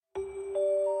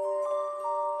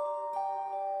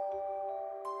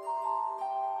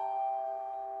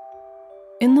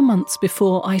In the months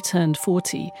before I turned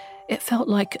 40, it felt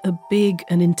like a big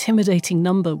and intimidating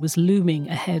number was looming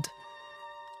ahead.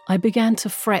 I began to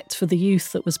fret for the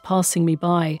youth that was passing me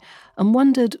by and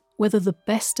wondered whether the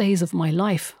best days of my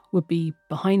life would be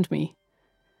behind me.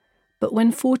 But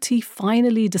when 40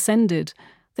 finally descended,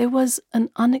 there was an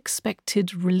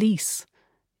unexpected release.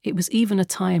 It was even a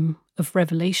time of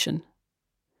revelation.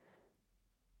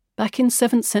 Back in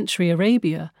 7th century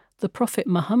Arabia, the Prophet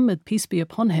Muhammad, peace be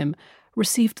upon him,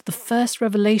 received the first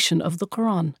revelation of the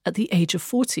Quran at the age of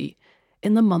 40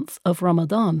 in the month of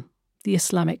Ramadan, the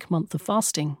Islamic month of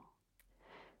fasting.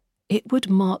 It would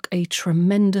mark a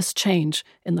tremendous change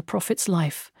in the Prophet's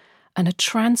life and a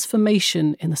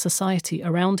transformation in the society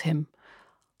around him,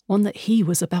 one that he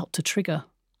was about to trigger.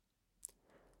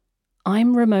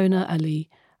 I'm Remona Aly,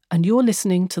 and you're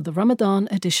listening to the Ramadan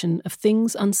edition of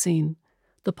Things Unseen,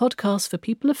 the podcast for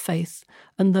people of faith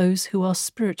and those who are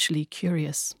spiritually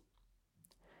curious.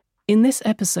 In this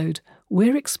episode,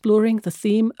 we're exploring the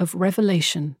theme of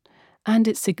revelation and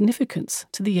its significance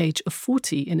to the age of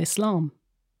 40 in Islam.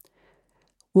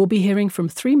 We'll be hearing from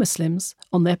 3 Muslims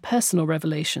on their personal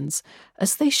revelations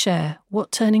as they share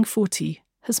what turning 40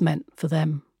 has meant for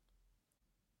them.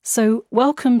 So,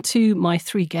 welcome to my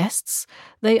 3 guests.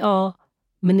 They are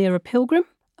Munira Pilgrim,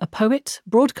 a poet,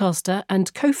 broadcaster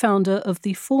and co-founder of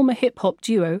the former hip-hop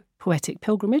duo Poetic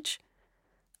Pilgrimage;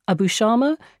 Abu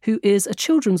Sharma, who is a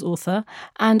children's author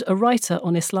and a writer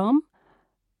on Islam;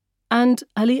 and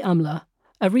Ali Amla,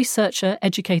 a researcher,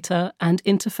 educator and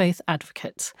interfaith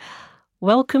advocate.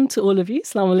 Welcome to all of you.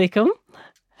 Assalamu alaikum.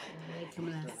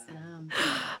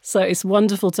 So it's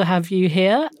wonderful to have you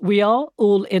here. We are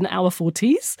all in our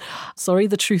 40s. Sorry,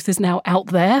 the truth is now out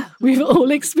there. We've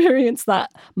all experienced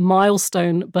that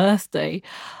milestone birthday.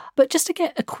 But just to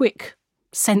get a quick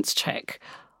sense check,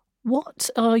 what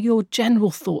are your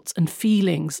general thoughts and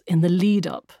feelings in the lead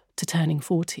up to turning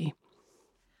 40?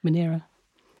 Munira?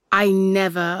 I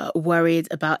never worried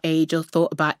about age or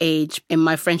thought about age. In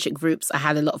my friendship groups, I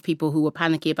had a lot of people who were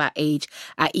panicky about age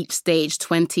at each stage,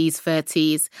 20s,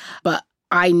 30s. But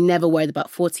I never worried about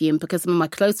 40. And because some of my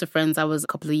closer friends, I was a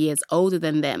couple of years older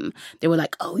than them, they were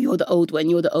like, oh, you're the old one,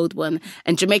 you're the old one.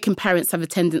 And Jamaican parents have a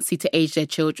tendency to age their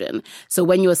children. So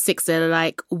when you're 6, they're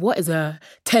like, what is a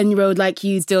 10-year-old like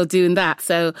you still doing that?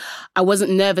 So I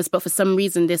wasn't nervous, but for some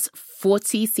reason, this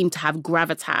 40 seemed to have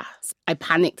gravitas. I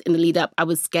panicked in the lead up. I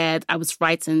was scared. I was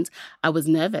frightened. I was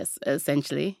nervous,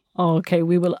 essentially. Oh, okay,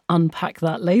 we will unpack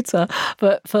that later.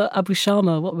 But for Abu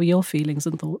Sharma, what were your feelings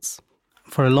and thoughts?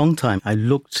 For a long time, I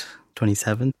looked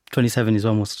 27. 27 is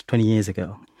almost 20 years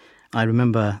ago. I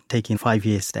remember taking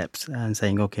 5-year steps and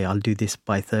saying, okay, I'll do this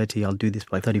by 30, I'll do this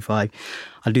by 35,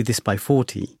 I'll do this by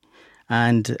 40.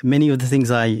 And many of the things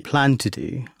I planned to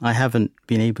do, I haven't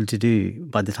been able to do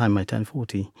by the time I turn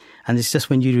 40. And it's just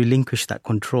when you relinquish that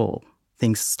control,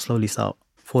 things slowly start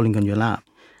falling on your lap.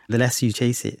 The less you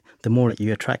chase it, the more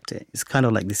you attract it. It's kind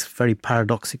of like this very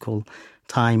paradoxical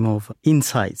time of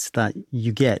insights that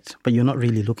you get, but you're not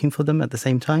really looking for them at the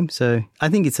same time. So I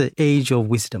think it's an age of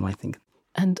wisdom, I think.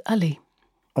 And Ali?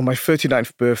 On my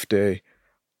 39th birthday,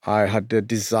 I had the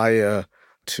desire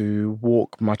to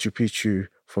walk Machu Picchu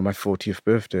for my 40th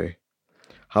birthday.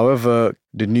 However,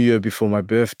 the new year before my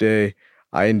birthday,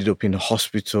 I ended up in a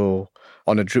hospital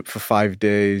on a drip for 5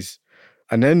 days.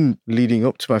 And then leading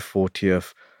up to my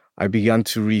 40th, I began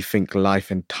to rethink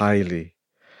life entirely.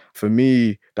 For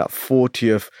me, that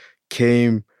 40th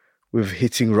came with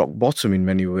hitting rock bottom in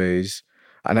many ways.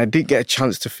 And I didn't get a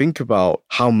chance to think about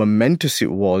how momentous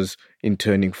it was in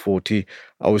turning 40.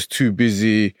 I was too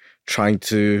busy trying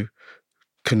to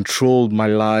control my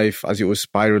life as it was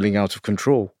spiraling out of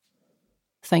control.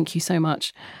 Thank you so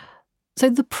much. So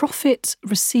the Prophet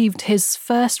received his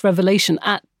first revelation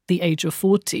at the age of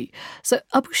 40. So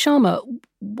Abu Sharma,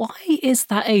 why is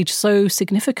that age so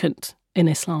significant in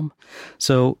Islam?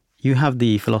 So you have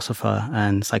the philosopher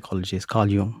and psychologist Carl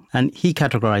Jung, and he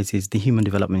categorizes the human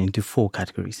development into 4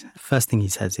 categories. First thing he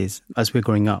says is, as we're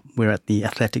growing up, we're at the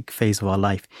athletic phase of our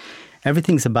life.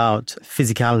 Everything's about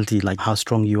physicality, like how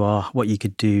strong you are, what you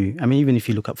could do. I mean, even if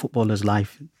you look at footballers'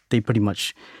 life, they pretty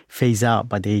much phase out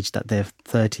by the age that they're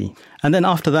 30. And then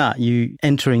after that, you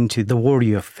enter into the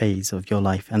warrior phase of your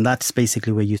life. And that's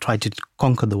basically where you try to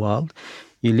conquer the world.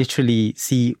 You literally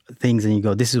see things and you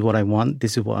go, this is what I want,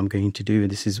 this is what I'm going to do,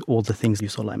 this is all the things you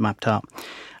sort of like mapped out.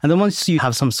 And then once you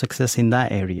have some success in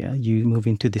that area, you move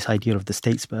into this idea of the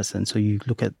statesperson. So you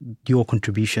look at your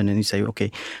contribution and you say,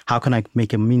 okay, how can I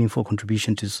make a meaningful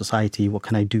contribution to society? What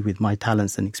can I do with my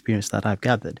talents and experience that I've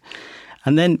gathered?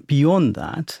 And then beyond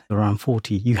that, around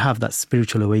 40, you have that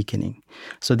spiritual awakening.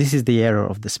 So this is the era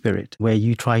of the spirit where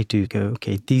you try to go,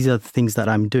 okay, these are the things that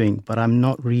I'm doing, but I'm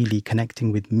not really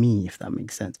connecting with me, if that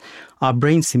makes sense. Our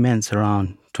brain cements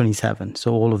around 27.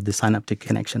 So all of the synaptic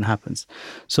connection happens.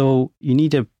 So you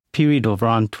need a period of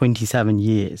around 27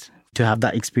 years to have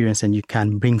that experience, and you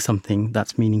can bring something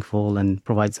that's meaningful and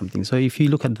provide something. So if you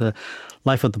look at the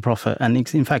life of the prophet, and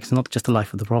in fact, it's not just the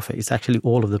life of the prophet, it's actually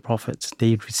all of the prophets.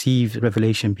 They received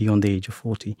revelation beyond the age of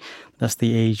 40. That's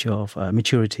the age of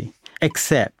maturity,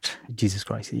 except Jesus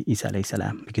Christ, Isa alayhi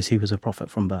salam, because he was a prophet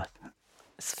from birth.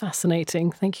 It's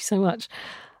fascinating. Thank you so much.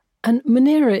 And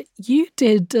Munira, you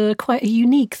did quite a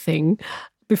unique thing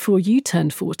before you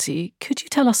turned 40. Could you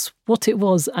tell us what it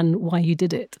was and why you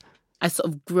did it? I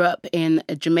sort of grew up in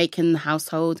a Jamaican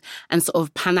household and sort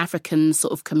of Pan-African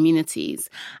sort of communities.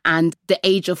 And the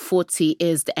age of 40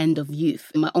 is the end of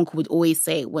youth. My uncle would always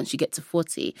say, once you get to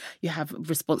 40, you have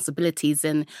responsibilities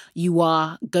and you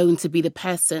are going to be the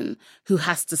person who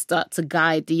has to start to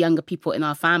guide the younger people in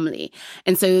our family.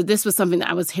 And so this was something that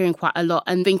I was hearing quite a lot.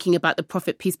 And thinking about the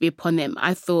Prophet, peace be upon him,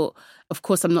 I thought, of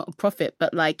course, I'm not a prophet,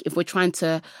 but like if we're trying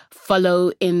to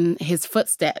follow in his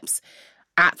footsteps,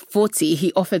 at 40,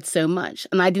 he offered so much,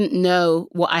 and I didn't know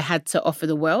what I had to offer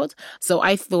the world. So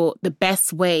I thought the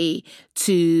best way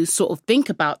to sort of think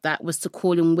about that was to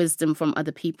call in wisdom from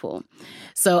other people.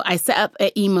 So I set up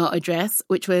an email address,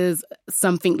 which was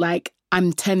something like,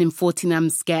 I'm turning 40 and I'm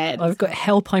scared. I've got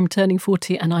help, I'm turning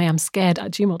 40 and I am scared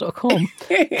at gmail.com.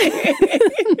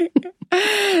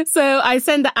 So I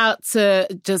sent that out to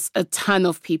just a ton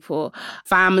of people,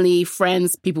 family,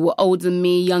 friends, people who were older than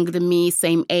me, younger than me,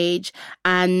 same age.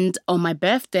 And on my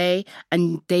birthday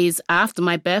and days after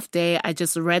my birthday, I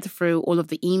just read through all of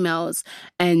the emails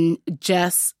and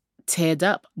just teared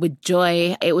up with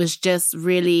joy. It was just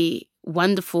really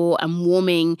wonderful and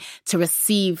warming to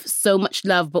receive so much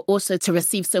love, but also to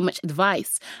receive so much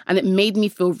advice. And it made me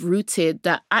feel rooted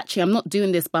that actually I'm not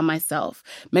doing this by myself.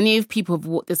 Many of people have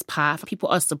walked this path. People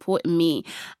are supporting me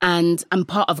and I'm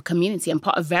part of a community. I'm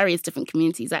part of various different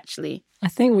communities, actually. I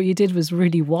think what you did was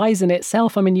really wise in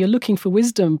itself. I mean, you're looking for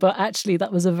wisdom, but actually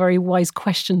that was a very wise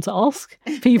question to ask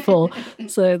people.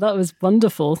 So that was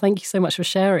wonderful. Thank you so much for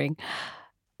sharing.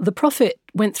 The Prophet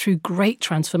went through great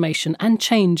transformation and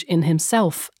change in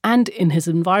himself and in his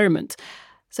environment.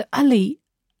 So Ali,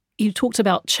 you talked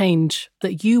about change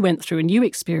that you went through and you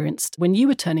experienced when you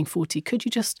were turning 40. Could you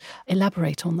just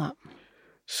elaborate on that?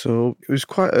 So it was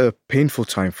quite a painful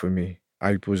time for me.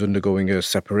 I was undergoing a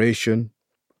separation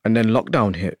and then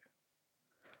lockdown hit.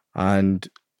 And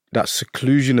that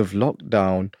seclusion of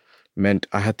lockdown meant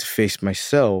I had to face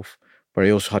myself, but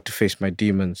I also had to face my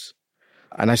demons.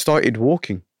 And I started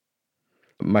walking.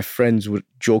 My friends would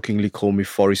jokingly call me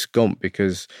Forrest Gump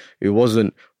because it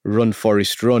wasn't run,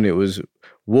 Forrest, run. It was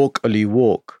walk, Ali,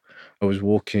 walk. I was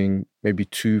walking maybe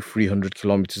 200-300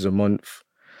 kilometers a month,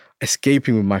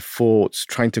 escaping with my thoughts,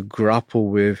 trying to grapple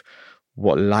with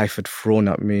what life had thrown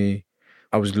at me.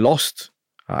 I was lost.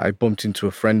 I bumped into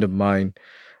a friend of mine.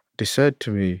 They said to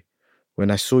me,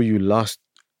 when I saw you last,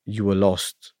 you were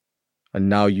lost. And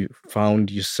now you've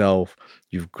found yourself,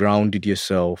 you've grounded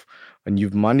yourself, and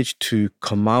you've managed to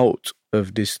come out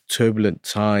of this turbulent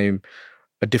time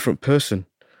a different person.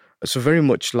 So very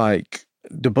much like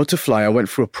the butterfly, I went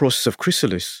through a process of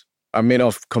chrysalis. I may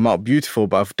not have come out beautiful,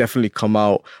 but I've definitely come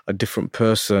out a different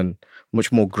person,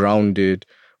 much more grounded,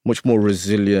 much more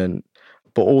resilient,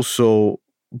 but also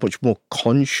much more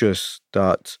conscious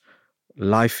that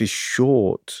life is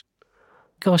short.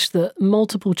 Gosh, the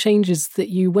multiple changes that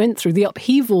you went through, the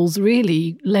upheavals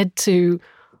really led to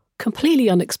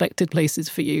completely unexpected places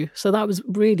for you. So that was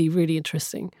really, really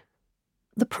interesting.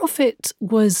 The Prophet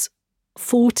was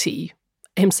 40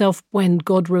 himself when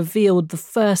God revealed the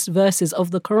first verses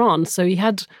of the Quran. So he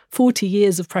had 40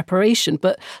 years of preparation,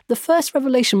 but the first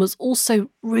revelation was also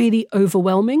really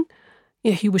overwhelming.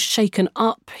 You know, he was shaken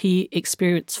up, he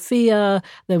experienced fear,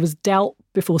 there was doubt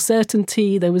before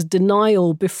certainty, there was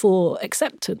denial before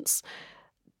acceptance.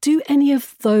 Do any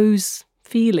of those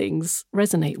feelings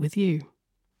resonate with you,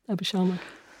 Abu Sharma?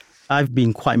 I've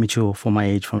been quite mature for my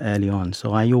age from early on,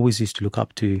 so I always used to look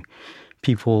up to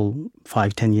people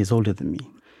 5-10 years older than me.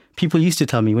 People used to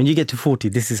tell me, when you get to 40,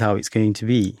 this is how it's going to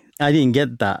be. I didn't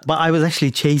get that, but I was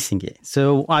actually chasing it.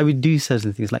 So I would do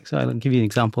certain things. Like, so I'll give you an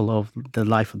example of the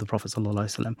life of the Prophet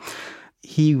ﷺ.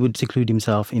 he would seclude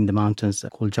himself in the mountains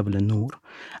called Jabal al-Nur.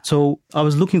 So I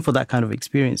was looking for that kind of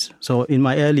experience. So in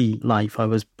my early life, I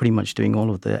was pretty much doing all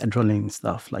of the adrenaline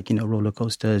stuff, like, roller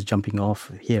coasters, jumping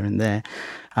off here and there,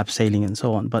 abseiling and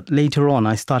so on. But later on,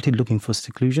 I started looking for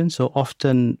seclusion. So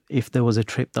often, if there was a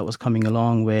trip that was coming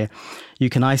along where you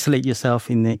can isolate yourself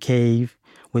in a cave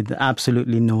with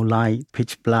absolutely no light,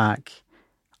 pitch black,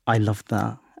 I loved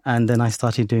that. And then I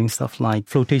started doing stuff like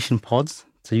flotation pods.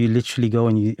 So you literally go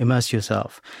and you immerse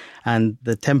yourself, and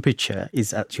the temperature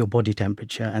is at your body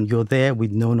temperature, and you're there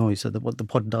with no noise. So what the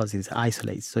pod does is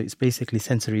isolates. So it's basically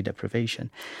sensory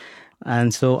deprivation.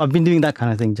 And so I've been doing that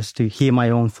kind of thing just to hear my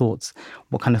own thoughts,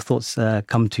 what kind of thoughts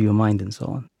come to your mind and so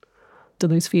on. Do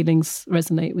those feelings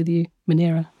resonate with you,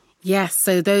 Munira? Yes,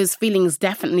 so those feelings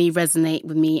definitely resonate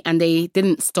with me, and they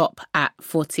didn't stop at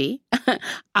 40.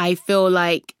 I feel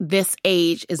like this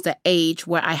age is the age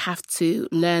where I have to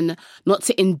learn not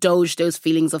to indulge those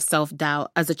feelings of self-doubt.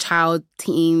 As a child,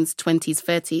 teens, 20s,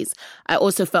 30s, I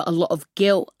also felt a lot of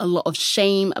guilt, a lot of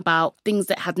shame about things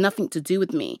that had nothing to do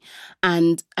with me.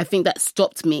 And I think that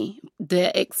stopped me,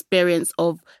 the experience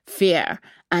of fear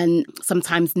and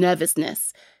sometimes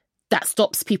nervousness. That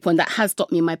stops people, and that has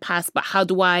stopped me in my past. But how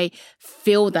do I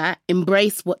feel that,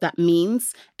 embrace what that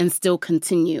means, and still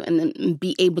continue and then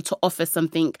be able to offer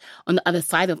something on the other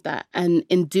side of that? And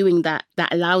in doing that,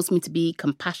 that allows me to be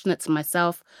compassionate to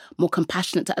myself, more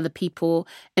compassionate to other people,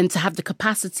 and to have the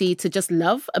capacity to just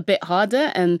love a bit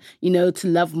harder and, to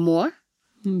love more.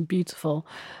 Beautiful.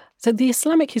 So the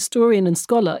Islamic historian and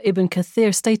scholar Ibn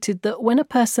Kathir stated that when a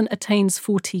person attains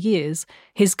 40 years,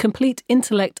 his complete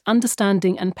intellect,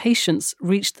 understanding and patience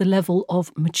reach the level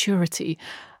of maturity.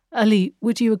 Ali,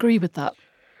 would you agree with that?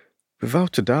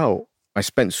 Without a doubt. I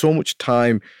spent so much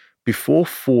time before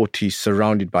 40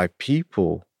 surrounded by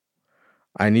people.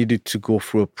 I needed to go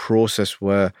through a process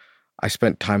where I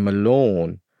spent time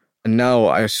alone. And now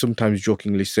I sometimes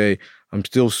jokingly say, I'm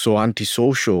still so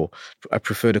antisocial. I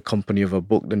prefer the company of a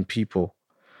book than people.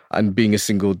 And being a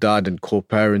single dad and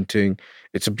co-parenting,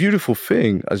 it's a beautiful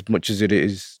thing as much as it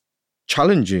is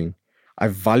challenging. I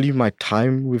value my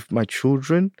time with my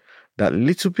children that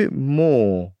little bit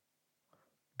more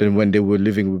than when they were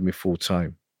living with me full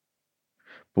time.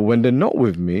 But when they're not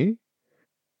with me,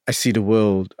 I see the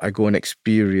world, I go and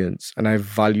experience, and I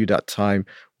value that time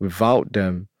without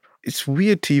them. It's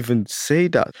weird to even say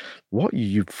that. What,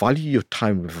 you value your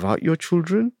time without your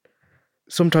children?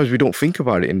 Sometimes we don't think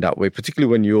about it in that way,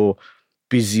 particularly when you're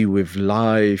busy with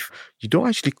life. You don't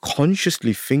actually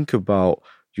consciously think about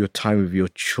your time with your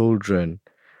children.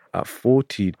 At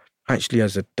 40, actually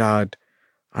as a dad,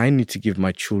 I need to give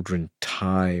my children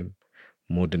time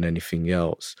more than anything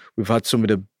else. We've had some of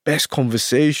the best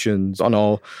conversations on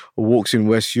our walks in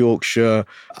West Yorkshire,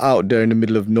 out there in the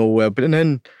middle of nowhere, but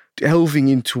then delving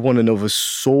into one another's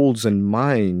souls and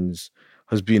minds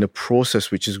has been a process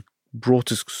which has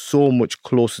brought us so much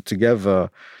closer together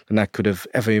than I could have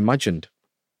ever imagined.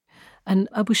 And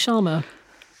Abu Shama?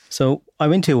 So I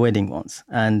went to a wedding once,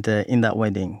 and in that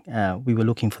wedding, we were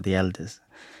looking for the elders.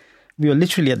 We were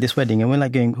literally at this wedding, and we're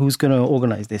like going, who's going to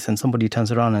organize this? And somebody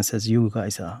turns around and says, you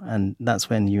guys are. And that's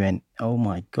when you went, oh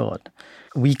my God.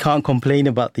 We can't complain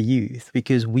about the youth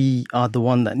because we are the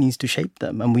one that needs to shape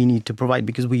them, and we need to provide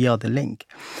because we are the link.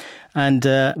 And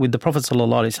with the Prophet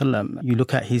ﷺ, you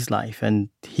look at his life, and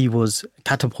he was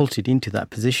catapulted into that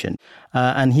position.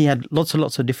 And he had lots and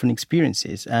lots of different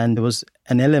experiences. And there was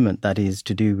an element that is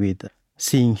to do with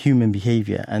seeing human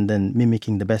behavior and then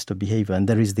mimicking the best of behavior. And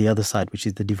there is the other side, which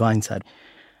is the divine side.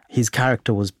 His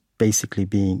character was basically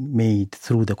being made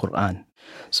through the Quran.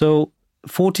 So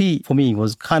 40 for me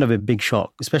was kind of a big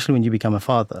shock, especially when you become a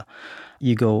father.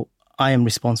 You go, I am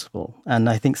responsible. And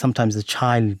I think sometimes the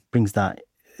child brings that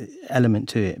element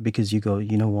to it, because you go,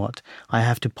 you know what, I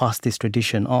have to pass this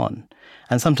tradition on.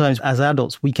 And sometimes as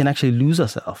adults, we can actually lose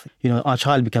ourselves. Our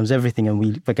child becomes everything and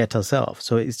we forget ourselves.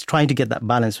 So it's trying to get that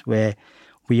balance where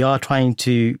we are trying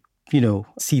to,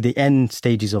 see the end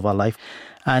stages of our life,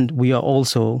 and we are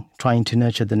also trying to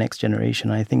nurture the next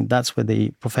generation. I think that's where the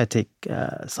prophetic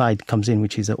side comes in,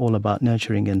 which is all about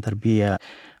nurturing and tarbiyah.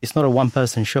 It's not a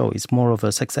one-person show. It's more of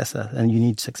a successor, and you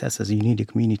need successors. You need a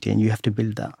community, and you have to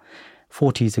build that.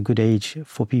 40 is a good age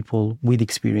for people with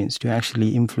experience to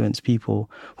actually influence people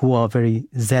who are very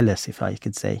zealous, if I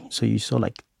could say. So you sort of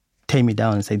like tame it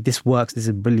down and say, this works, this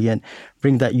is brilliant,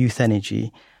 bring that youth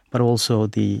energy, but also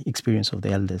the experience of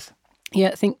the elders. Yeah,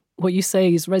 I think what you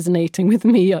say is resonating with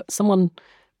me. Someone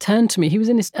turned to me, he was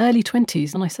in his early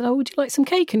 20s, and I said, oh, would you like some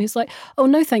cake? And he's like, oh,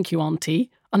 no, thank you, Auntie.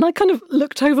 And I kind of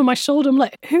looked over my shoulder. I'm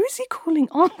like, who is he calling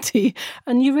auntie?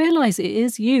 And you realise it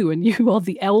is you, and you are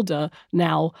the elder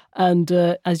now. And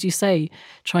as you say,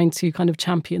 trying to kind of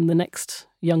champion the next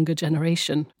younger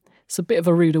generation. It's a bit of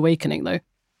a rude awakening, though.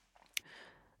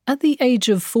 At the age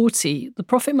of 40, the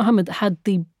Prophet Muhammad had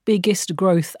the biggest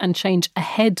growth and change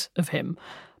ahead of him.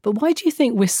 But why do you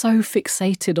think we're so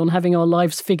fixated on having our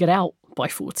lives figured out by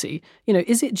 40? You know,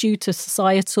 is it due to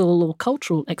societal or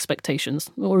cultural expectations,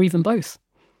 or even both?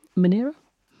 Munira?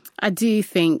 I do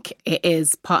think it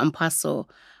is part and parcel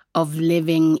of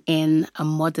living in a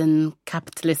modern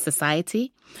capitalist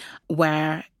society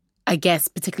where, I guess,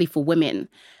 particularly for women,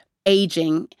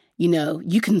 aging, you know,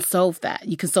 you can solve that.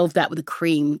 You can solve that with a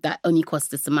cream that only costs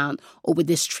this amount or with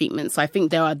this treatment. So I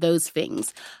think there are those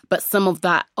things. But some of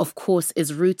that, of course,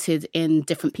 is rooted in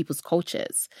different people's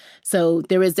cultures. So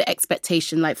there is the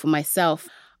expectation, like for myself,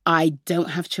 I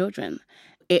don't have children.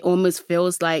 It almost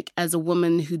feels like as a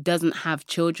woman who doesn't have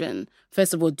children,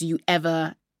 first of all, do you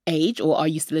ever age or are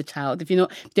you still a child? If you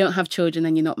don't have children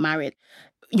and you're not married,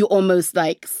 you're almost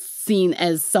like seen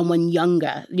as someone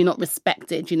younger. You're not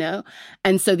respected, you know?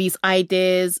 And so these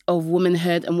ideas of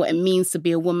womanhood and what it means to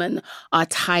be a woman are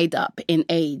tied up in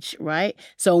age, right?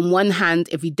 So on one hand,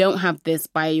 if you don't have this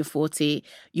by your 40,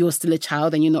 you're still a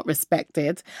child and you're not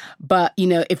respected. But, you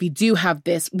know, if you do have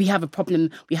this, we have a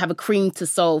problem. We have a cream to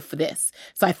solve for this.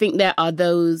 So I think there are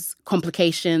those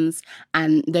complications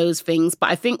and those things.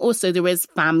 But I think also there is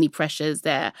family pressures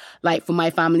there. Like for my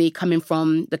family coming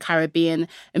from the Caribbean,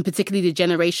 and particularly the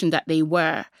generation that they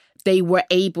were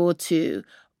able to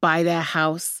buy their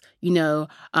house. You know,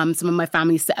 some of my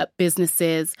family set up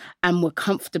businesses and were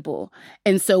comfortable.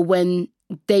 And so when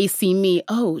they see me,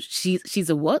 oh, she's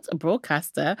a what? A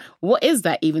broadcaster? What is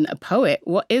that even? A poet?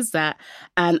 What is that?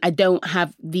 And I don't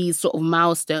have these sort of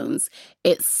milestones.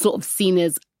 It's sort of seen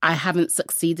as I haven't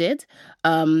succeeded.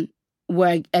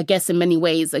 Where I guess in many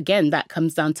ways, again, that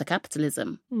comes down to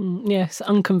capitalism. Yes,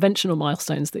 unconventional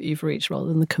milestones that you've reached rather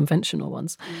than the conventional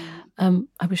ones. Abu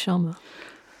Sharma.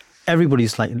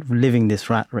 Everybody's like living this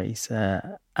rat race.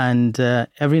 And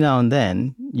every now and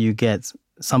then you get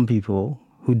some people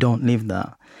who don't live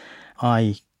that.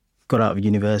 I got out of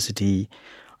university.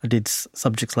 I did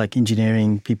subjects like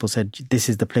engineering. People said, this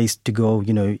is the place to go.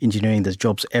 You know, engineering, there's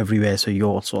jobs everywhere. So you're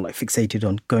also like fixated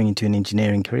on going into an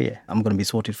engineering career. I'm going to be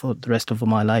sorted for the rest of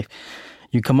my life.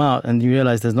 You come out and you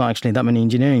realize there's not actually that many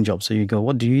engineering jobs. So you go,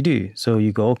 what do you do? So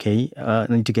you go, okay, I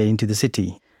need to get into the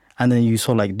city. And then you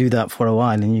sort of like do that for a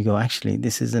while and you go, actually,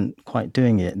 this isn't quite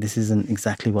doing it. This isn't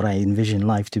exactly what I envision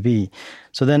life to be.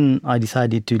 So then I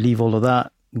decided to leave all of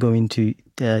that, go into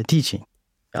teaching.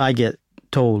 I get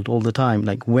told all the time,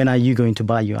 like, when are you going to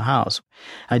buy your house?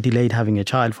 I delayed having a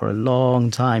child for a long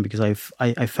time because I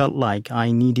felt like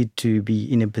I needed to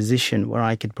be in a position where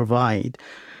I could provide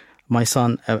my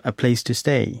son a place to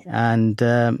stay. And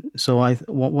so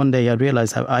one day I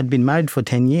realized I'd been married for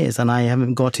 10 years and I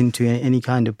haven't got into any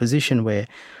kind of position where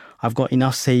I've got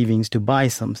enough savings to buy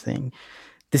something.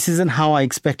 This isn't how I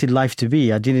expected life to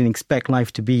be. I didn't expect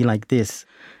life to be like this.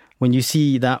 When you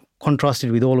see that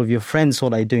contrasted with all of your friends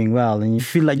sort of doing well, and you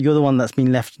feel like you're the one that's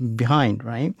been left behind,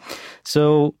 right?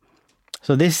 So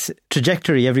this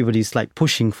trajectory everybody's like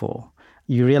pushing for,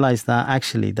 you realize that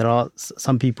actually there are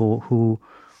some people who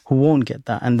won't get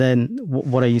that. And then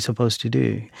what are you supposed to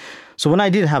do? So when I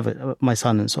did have my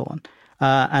son and so on,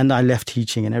 and I left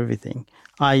teaching and everything,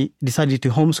 I decided to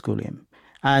homeschool him.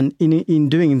 And in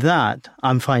doing that,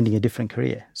 I'm finding a different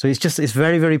career. So it's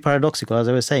very, very paradoxical, as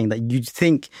I was saying, that you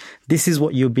think this is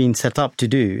what you're being set up to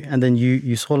do. And then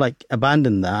you sort of like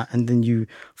abandon that. And then you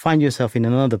find yourself in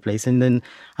another place. And then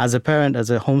as a parent,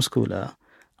 as a homeschooler,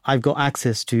 I've got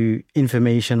access to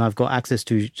information. I've got access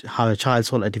to how a child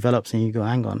sort of develops. And you go,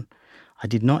 hang on, I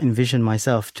did not envision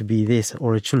myself to be this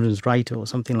or a children's writer or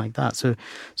something like that. So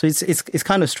it's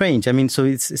kind of strange. I mean, so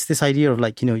it's this idea of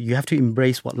like, you know, you have to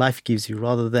embrace what life gives you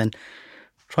rather than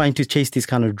trying to chase these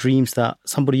kind of dreams that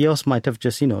somebody else might have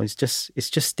just, you know, it's just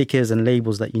stickers and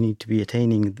labels that you need to be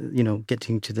attaining, you know,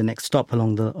 getting to the next stop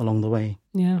along the way.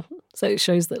 Yeah. So it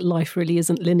shows that life really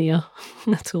isn't linear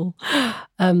at all.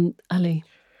 Ali.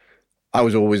 I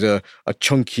was always a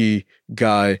chunky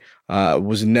guy,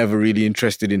 was never really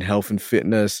interested in health and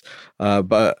fitness.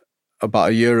 But about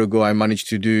a year ago, I managed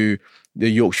to do the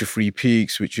Yorkshire Free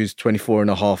Peaks, which is 24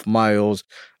 and a half miles.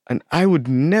 And I would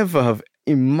never have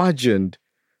imagined,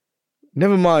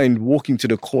 never mind walking to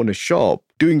the corner shop,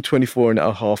 doing 24 and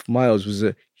a half miles was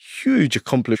a huge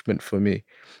accomplishment for me,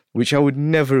 which I would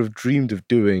never have dreamed of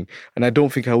doing. And I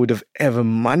don't think I would have ever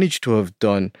managed to have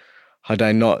done had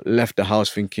I not left the house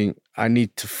thinking I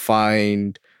need to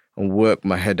find and work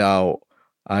my head out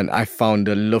And I found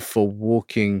a love for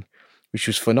walking, which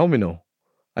was phenomenal.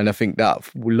 And I think that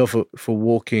love for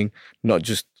walking, not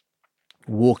just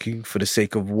walking for the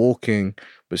sake of walking,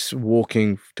 but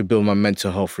walking to build my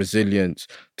mental health resilience,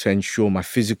 to ensure my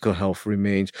physical health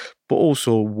remains, but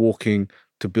also walking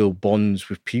to build bonds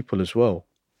with people as well.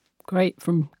 Great,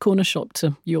 from corner shop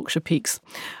to Yorkshire Peaks.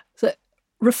 So,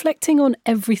 reflecting on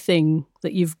everything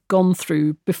that you've gone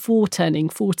through before turning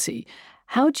 40,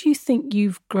 how do you think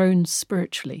you've grown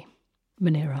spiritually,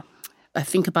 Munira? I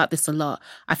think about this a lot.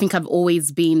 I think I've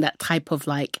always been that type of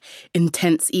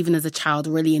intense, even as a child,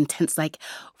 really intense,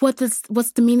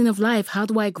 what's the meaning of life? How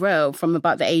do I grow? From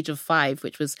about the age of 5,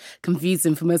 which was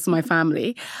confusing for most of my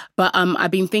family. But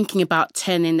I've been thinking about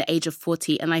turning the age of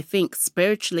 40. And I think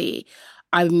spiritually,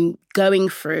 I'm going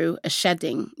through a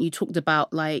shedding. You talked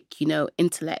about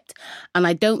intellect. And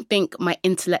I don't think my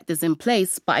intellect is in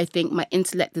place, but I think my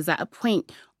intellect is at a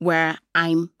point where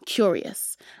I'm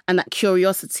curious. And that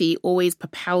curiosity always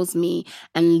propels me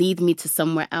and leads me to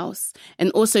somewhere else.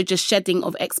 And also just shedding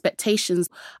of expectations.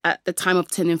 At the time of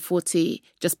turning 40,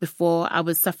 just before I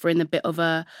was suffering a bit of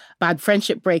a bad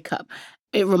friendship breakup,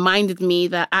 it reminded me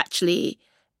that actually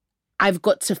I've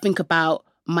got to think about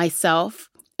myself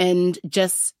and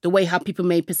just the way how people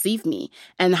may perceive me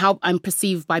and how I'm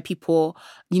perceived by people.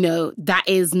 That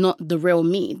is not the real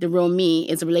me. The real me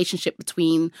is a relationship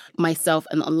between myself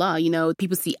and Allah.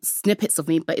 People see snippets of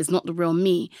me, but it's not the real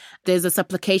me. There's a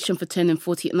supplication for turning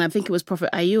 40, and I think it was Prophet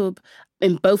Ayub.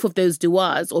 In both of those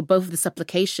du'as, or both of the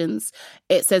supplications,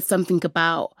 it said something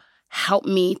about, help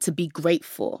me to be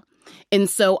grateful. And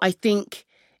so I think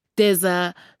there's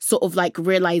a sort of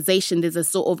realization, there's a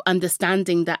sort of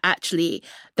understanding that actually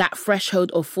that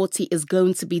threshold of 40 is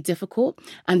going to be difficult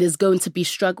and there's going to be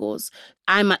struggles.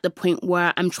 I'm at the point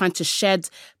where I'm trying to shed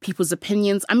people's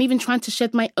opinions. I'm even trying to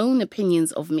shed my own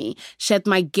opinions of me, shed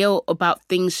my guilt about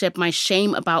things, shed my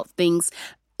shame about things,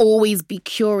 always be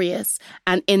curious.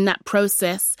 And in that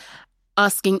process,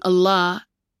 asking Allah,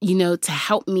 to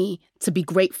help me to be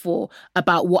grateful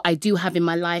about what I do have in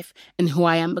my life and who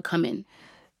I am becoming.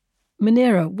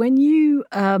 Munira, when you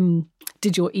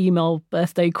did your email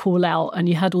birthday call out and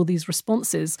you had all these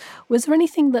responses, was there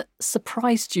anything that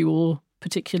surprised you or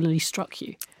particularly struck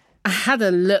you? I had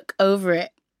a look over it,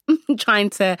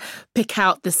 trying to pick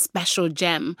out the special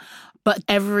gem. But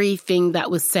everything that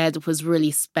was said was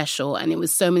really special, and it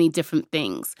was so many different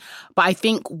things. But I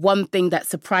think one thing that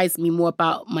surprised me more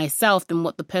about myself than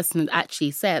what the person had actually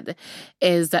said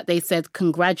is that they said,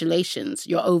 congratulations,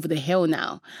 you're over the hill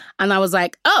now. And I was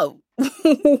like, oh,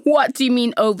 what do you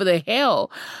mean over the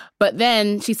hill? But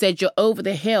then she said, you're over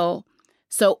the hill.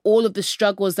 So all of the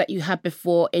struggles that you had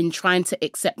before in trying to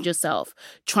accept yourself,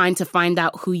 trying to find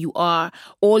out who you are,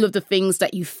 all of the things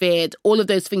that you feared, all of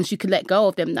those things, you can let go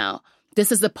of them now.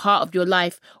 This is a part of your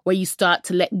life where you start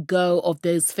to let go of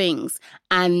those things.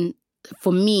 And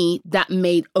for me, that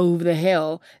made over the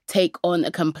hill take on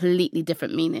a completely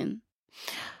different meaning.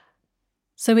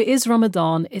 So it is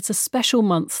Ramadan. It's a special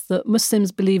month that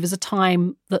Muslims believe is a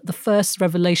time that the first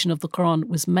revelation of the Quran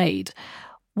was made.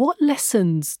 What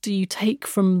lessons do you take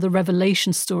from the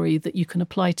revelation story that you can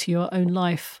apply to your own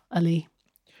life, Ali?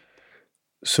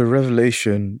 So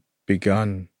revelation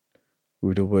began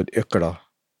with the word Iqra,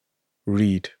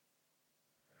 read.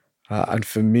 And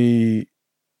for me,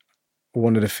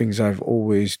 one of the things I've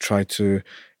always tried to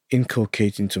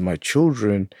inculcate into my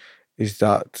children is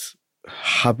that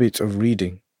habit of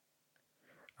reading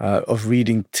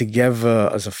together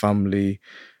as a family,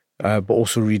 but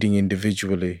also reading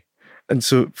individually. And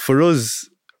so for us,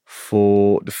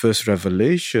 for the first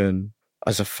revelation,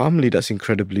 as a family, that's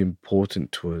incredibly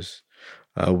important to us.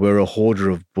 We're a hoarder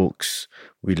of books.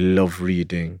 We love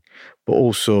reading. But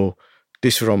also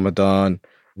this Ramadan,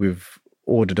 we've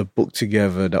ordered a book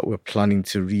together that we're planning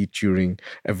to read during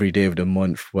every day of the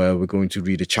month, where we're going to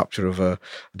read a chapter of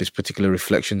this particular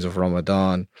reflections of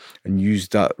Ramadan and use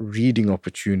that reading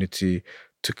opportunity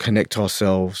to connect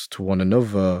ourselves to one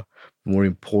another. More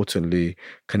importantly,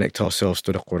 connect ourselves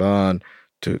to the Quran,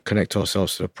 to connect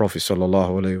ourselves to the Prophet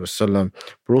sallallahu alaihi wasallam,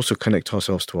 but also connect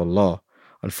ourselves to Allah.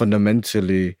 And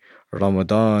fundamentally,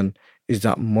 Ramadan is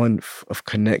that month of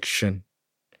connection.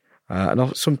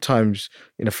 And sometimes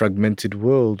in a fragmented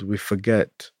world, we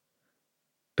forget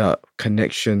that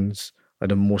connections are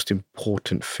the most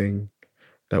important thing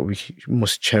that we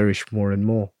must cherish more and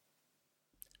more.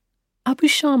 Abu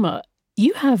Shama,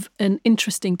 you have an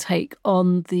interesting take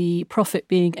on the Prophet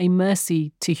being a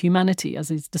mercy to humanity,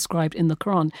 as is described in the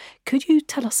Quran. Could you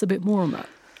tell us a bit more on that?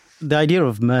 The idea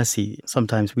of mercy,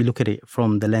 sometimes we look at it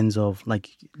from the lens of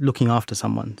like looking after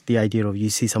someone. The idea of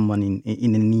you see someone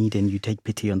in a need and you take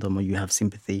pity on them or you have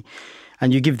sympathy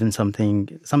and you give them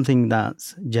something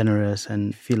that's generous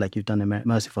and feel like you've done a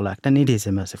merciful act. And it is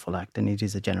a merciful act and it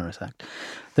is a generous act.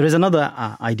 There is another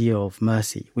idea of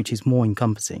mercy, which is more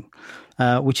encompassing,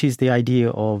 which is the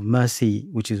idea of mercy,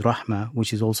 which is rahmah,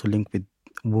 which is also linked with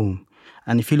womb.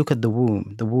 And if you look at the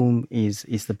womb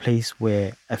is the place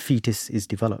where a fetus is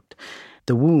developed.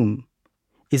 The womb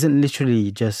isn't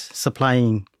literally just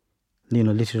supplying,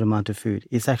 little amount of food.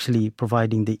 It's actually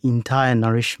providing the entire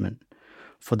nourishment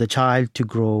for the child to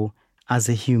grow as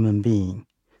a human being.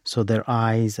 So their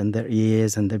eyes and their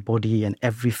ears and their body and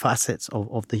every facet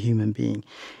of the human being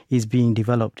is being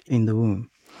developed in the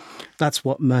womb. That's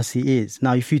what mercy is.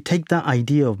 Now, if you take that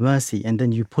idea of mercy and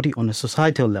then you put it on a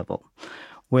societal level,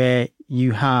 where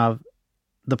you have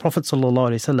the Prophet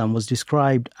ﷺ was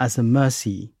described as a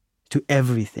mercy to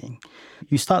everything.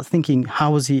 You start thinking,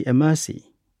 how was he a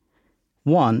mercy?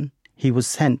 One, he was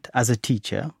sent as a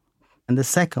teacher. And the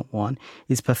second one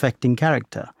is perfecting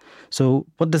character. So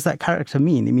what does that character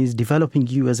mean? It means developing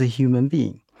you as a human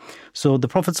being. So the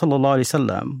Prophet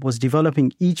ﷺ was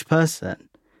developing each person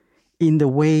in the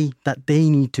way that they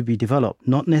need to be developed,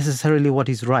 not necessarily what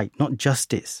is right, not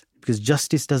justice. Because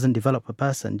justice doesn't develop a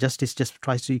person. Justice just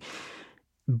tries to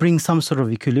bring some sort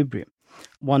of equilibrium.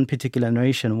 One particular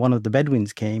narration, one of the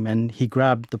Bedouins came and he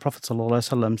grabbed the Prophet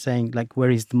ﷺ saying, like, where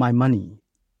is my money?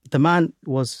 The man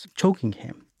was choking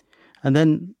him. And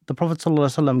then the Prophet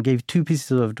ﷺ gave two pieces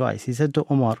of advice. He said to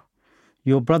Omar,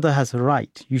 your brother has a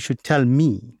right. You should tell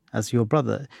me, as your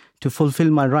brother, to fulfill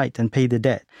my right and pay the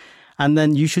debt. And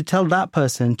then you should tell that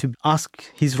person to ask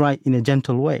his right in a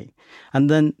gentle way. And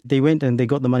then they went and they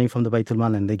got the money from the Baytul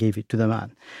Mal and they gave it to the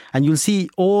man. And you'll see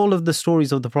all of the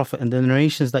stories of the Prophet and the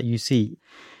narrations that you see.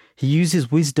 He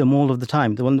uses wisdom all of the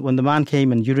time. When the man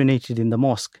came and urinated in the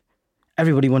mosque,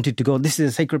 everybody wanted to go, this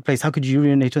is a sacred place. How could you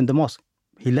urinate in the mosque?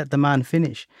 He let the man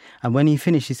finish. And when he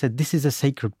finished, he said, this is a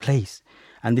sacred place.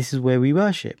 And this is where we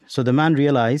worship. So the man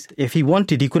realized if he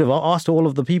wanted, he could have asked all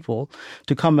of the people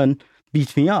to come and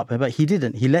beat me up, but he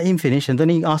didn't. He let him finish and then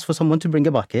he asked for someone to bring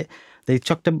a bucket. They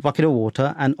chucked a bucket of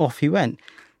water and off he went.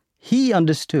 He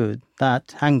understood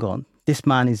that, hang on, this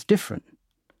man is different.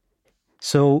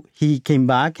 So he came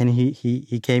back and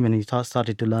he came and he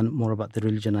started to learn more about the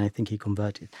religion and I think he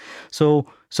converted. So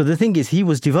the thing is, he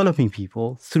was developing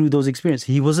people through those experiences.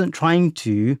 He wasn't trying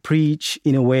to preach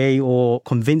in a way or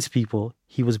convince people.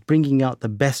 He was bringing out the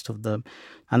best of them,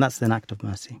 and that's an act of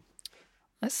mercy.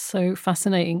 That's so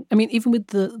fascinating. I mean, even with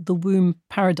the womb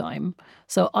paradigm,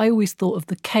 so I always thought of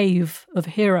the cave of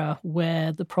Hira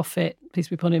where the Prophet, peace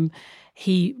be upon him,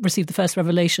 he received the first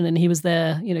revelation and he was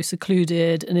there,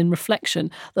 secluded and in reflection,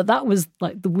 that was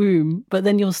like the womb. But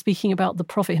then you're speaking about the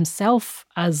Prophet himself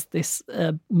as this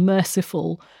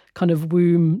merciful kind of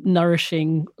womb,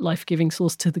 nourishing, life-giving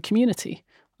source to the community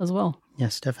as well.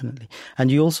 Yes, definitely. And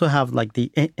you also have like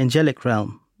the angelic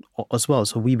realm as well.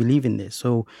 So we believe in this.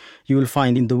 So you will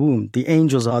find in the womb, the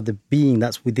angels are the being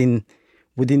that's within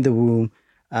the womb,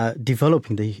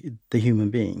 developing the human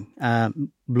being,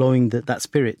 blowing that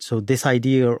spirit. So this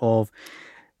idea of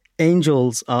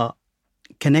angels are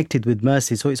connected with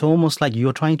mercy. So it's almost like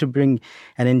you're trying to bring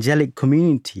an angelic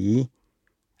community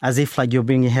as if like you're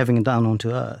bringing heaven down onto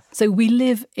earth. So we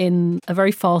live in a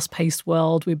very fast-paced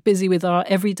world. We're busy with our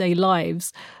everyday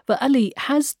lives. But Ali,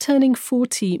 has turning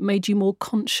 40 made you more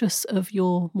conscious of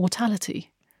your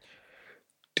mortality?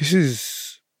 This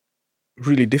is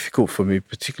really difficult for me,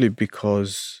 particularly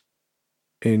because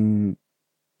in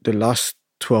the last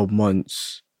 12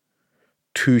 months,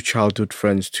 two childhood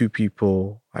friends, two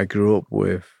people I grew up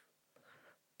with,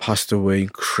 passed away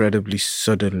incredibly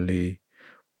suddenly,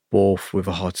 both with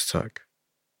a heart attack.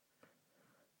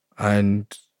 And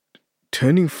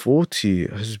turning 40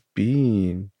 has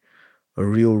been a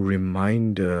real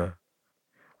reminder,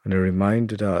 and a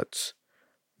reminder that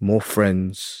more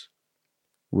friends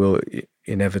will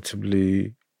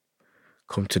inevitably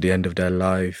come to the end of their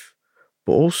life,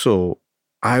 but also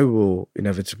I will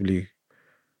inevitably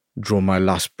draw my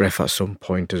last breath at some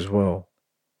point as well.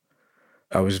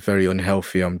 I was very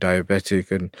unhealthy. I'm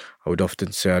diabetic, and I would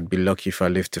often say I'd be lucky if I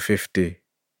lived to 50.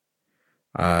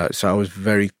 So I was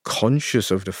very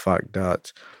conscious of the fact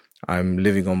that I'm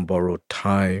living on borrowed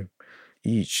time.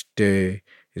 Each day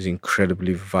is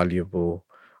incredibly valuable.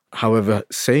 However,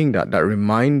 saying that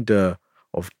reminder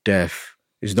of death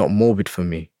is not morbid for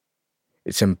me.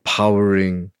 It's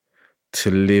empowering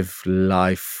to live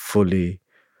life fully.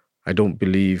 I don't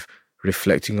believe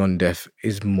reflecting on death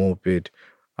is morbid.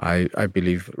 I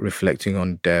believe reflecting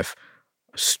on death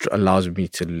allows me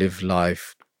to live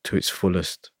life to its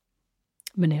fullest.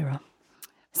 Munira.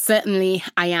 Certainly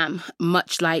I am.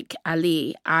 Much like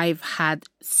Ali, I've had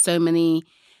so many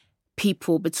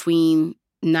people between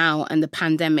now and the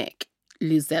pandemic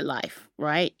lose their life,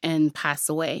 right? And pass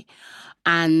away.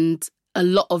 And a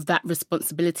lot of that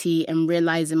responsibility and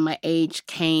realizing my age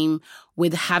came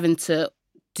with having to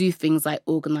do things like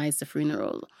organize the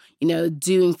funeral,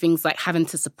 doing things like having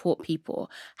to support people,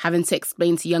 having to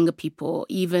explain to younger people.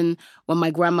 Even when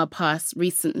my grandma passed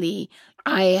recently,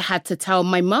 I had to tell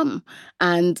my mum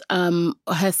and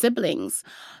her siblings.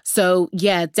 So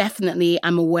yeah, definitely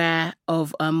I'm aware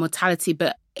of mortality,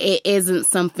 but it isn't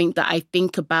something that I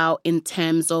think about in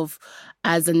terms of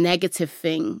as a negative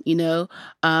thing,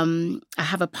 I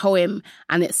have a poem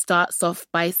and it starts off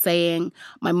by saying,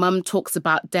 my mum talks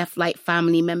about death like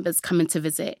family members coming to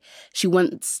visit. She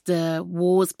wants the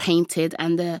walls painted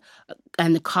and the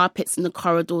carpets in the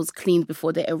corridors cleaned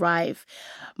before they arrive.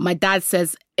 My dad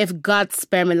says, if God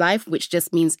spare my life, which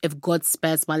just means if God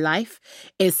spares my life,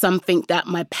 is something that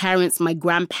my parents, my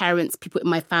grandparents, people in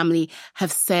my family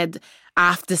have said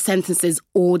after sentences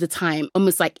all the time,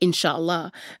 almost like,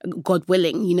 inshallah, God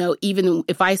willing, even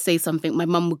if I say something, my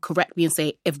mum would correct me and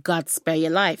say, if God spare your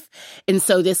life. And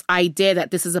so this idea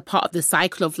that this is a part of the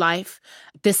cycle of life,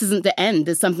 this isn't the end,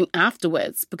 there's something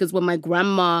afterwards. Because when my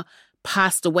grandma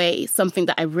passed away, something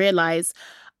that I realized,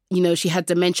 she had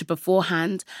dementia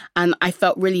beforehand, and I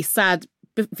felt really sad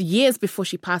for years before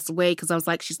she passed away because I was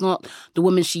like, she's not the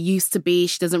woman she used to be.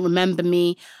 She doesn't remember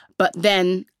me. But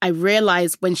then I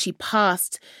realized when she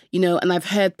passed, and I've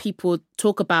heard people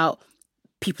talk about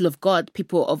people of God,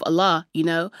 people of Allah,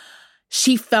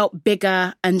 she felt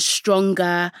bigger and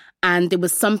stronger, and there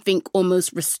was something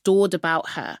almost restored about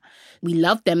her. We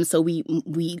love them, so we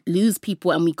lose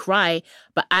people and we cry,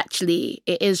 but actually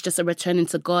it is just a returning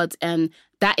to God, and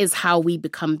that is how we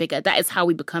become bigger. That is how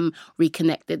we become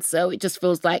reconnected. So it just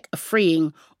feels like a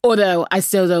freeing, although I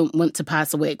still don't want to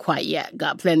pass away quite yet.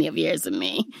 Got plenty of years in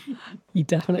me. You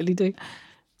definitely do.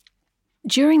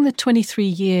 During the 23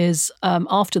 years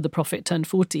after the Prophet turned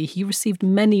 40, he received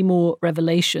many more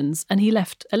revelations and he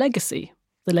left a legacy,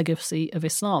 the legacy of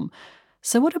Islam.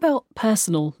 So what about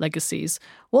personal legacies?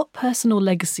 What personal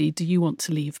legacy do you want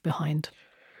to leave behind?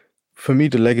 For me,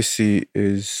 the legacy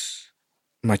is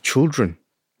my children.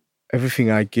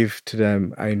 Everything I give to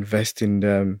them, I invest in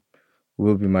them,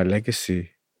 will be my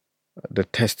legacy. The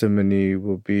testimony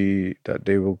will be that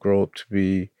they will grow up to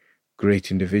be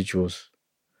great individuals.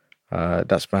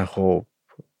 That's my hope,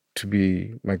 to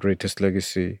be my greatest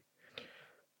legacy.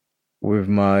 With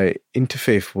my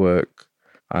interfaith work,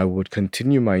 I would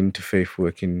continue my interfaith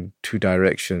work in two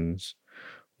directions.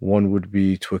 One would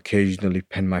be to occasionally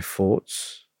pen my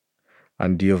thoughts,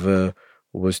 and the other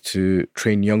was to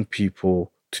train young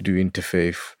people to do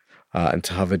interfaith and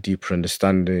to have a deeper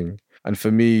understanding. And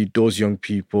for me, those young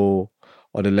people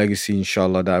are the legacy,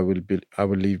 inshallah, that I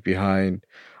will leave behind.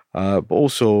 But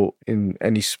also, in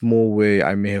any small way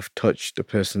I may have touched a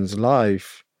person's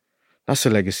life, that's a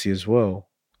legacy as well.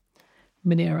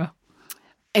 Munira.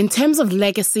 In terms of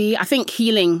legacy, I think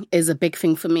healing is a big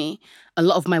thing for me. A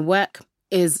lot of my work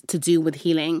is to do with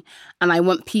healing, and I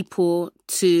want people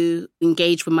to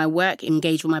engage with my work,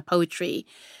 engage with my poetry,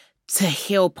 to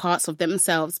heal parts of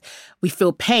themselves. We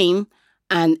feel pain,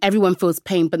 and everyone feels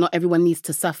pain, but not everyone needs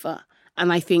to suffer.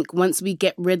 And I think once we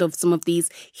get rid of some of these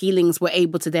healings, we're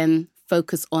able to then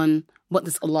focus on what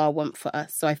does Allah want for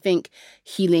us. So I think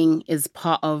healing is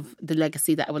part of the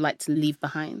legacy that I would like to leave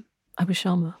behind. Abu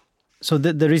Sharma. So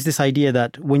there is this idea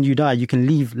that when you die, you can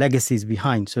leave legacies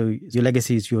behind. So your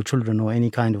legacy is your children, or any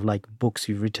kind of like books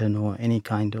you've written, or any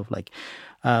kind of like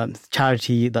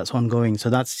charity that's ongoing.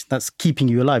 So that's keeping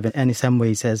you alive. And in some way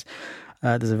he says,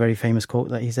 there's a very famous quote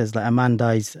that he says, like, a man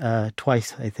dies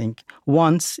twice, I think.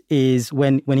 Once is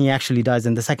when he actually dies,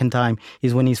 and the second time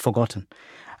is when he's forgotten.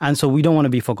 And so we don't want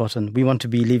to be forgotten. We want to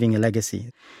be leaving a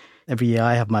legacy. Every year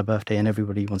I have my birthday and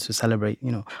everybody wants to celebrate.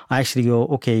 I actually go,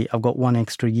 okay, I've got one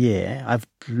extra year. I've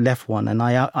left one, and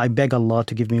I beg Allah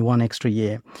to give me one extra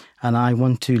year, and I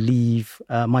want to leave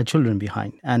my children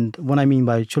behind. And what I mean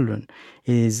by children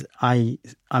is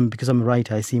because I'm a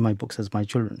writer, I see my books as my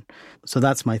children. So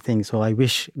that's my thing. So I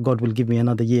wish God will give me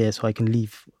another year so I can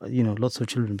leave, lots of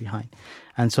children behind.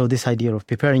 And so this idea of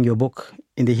preparing your book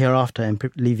in the hereafter and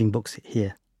leaving books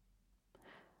here.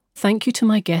 Thank you to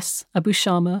my guests, Abu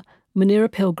Sharma, Munira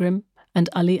Pilgrim and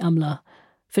Ali Amla,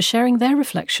 for sharing their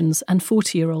reflections and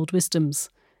 40-year-old wisdoms.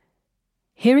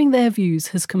 Hearing their views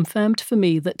has confirmed for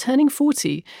me that turning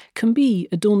 40 can be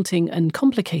a daunting and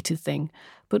complicated thing,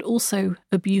 but also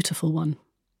a beautiful one.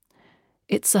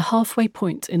 It's a halfway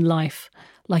point in life,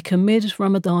 like a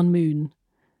mid-Ramadan moon,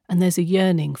 and there's a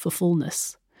yearning for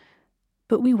fullness.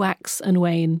 But we wax and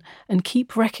wane and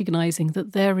keep recognizing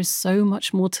that there is so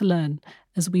much more to learn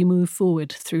as we move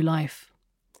forward through life.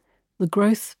 The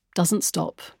growth doesn't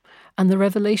stop, and the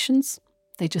revelations,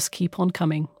 they just keep on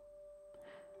coming.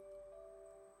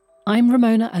 I'm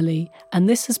Remona Aly, and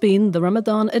this has been the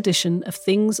Ramadan edition of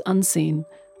Things Unseen,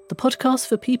 the podcast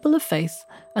for people of faith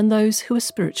and those who are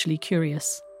spiritually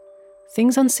curious.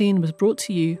 Things Unseen was brought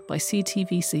to you by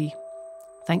CTVC.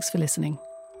 Thanks for listening.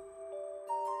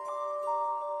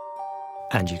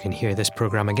 And you can hear this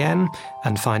programme again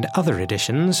and find other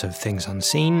editions of Things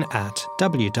Unseen at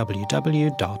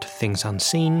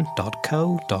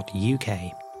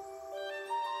www.thingsunseen.co.uk.